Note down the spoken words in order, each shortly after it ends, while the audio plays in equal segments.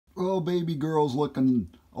Well, baby girl's looking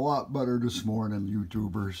a lot better this morning,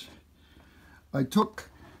 YouTubers. I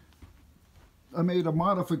made a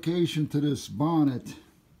modification to this bonnet.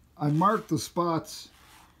 I marked the spots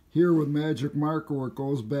here with magic marker where it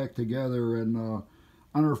goes back together, and on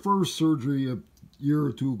her first surgery a year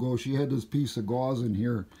or two ago, she had this piece of gauze in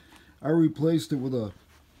here. I replaced it with a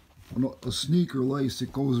sneaker lace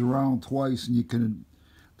that goes around twice, and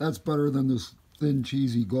that's better than this thin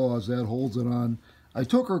cheesy gauze that holds it on. I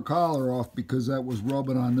took her collar off because that was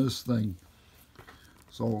rubbing on this thing.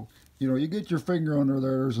 So, you know, you get your finger under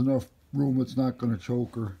there, there's enough room it's not going to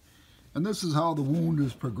choke her. And this is how the wound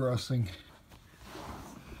is progressing.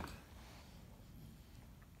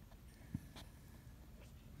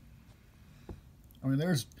 I mean,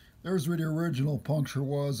 there's where the original puncture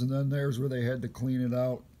was, and then there's where they had to clean it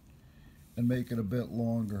out and make it a bit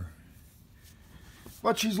longer.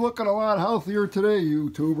 But she's looking a lot healthier today,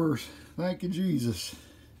 YouTubers. Thank you, Jesus.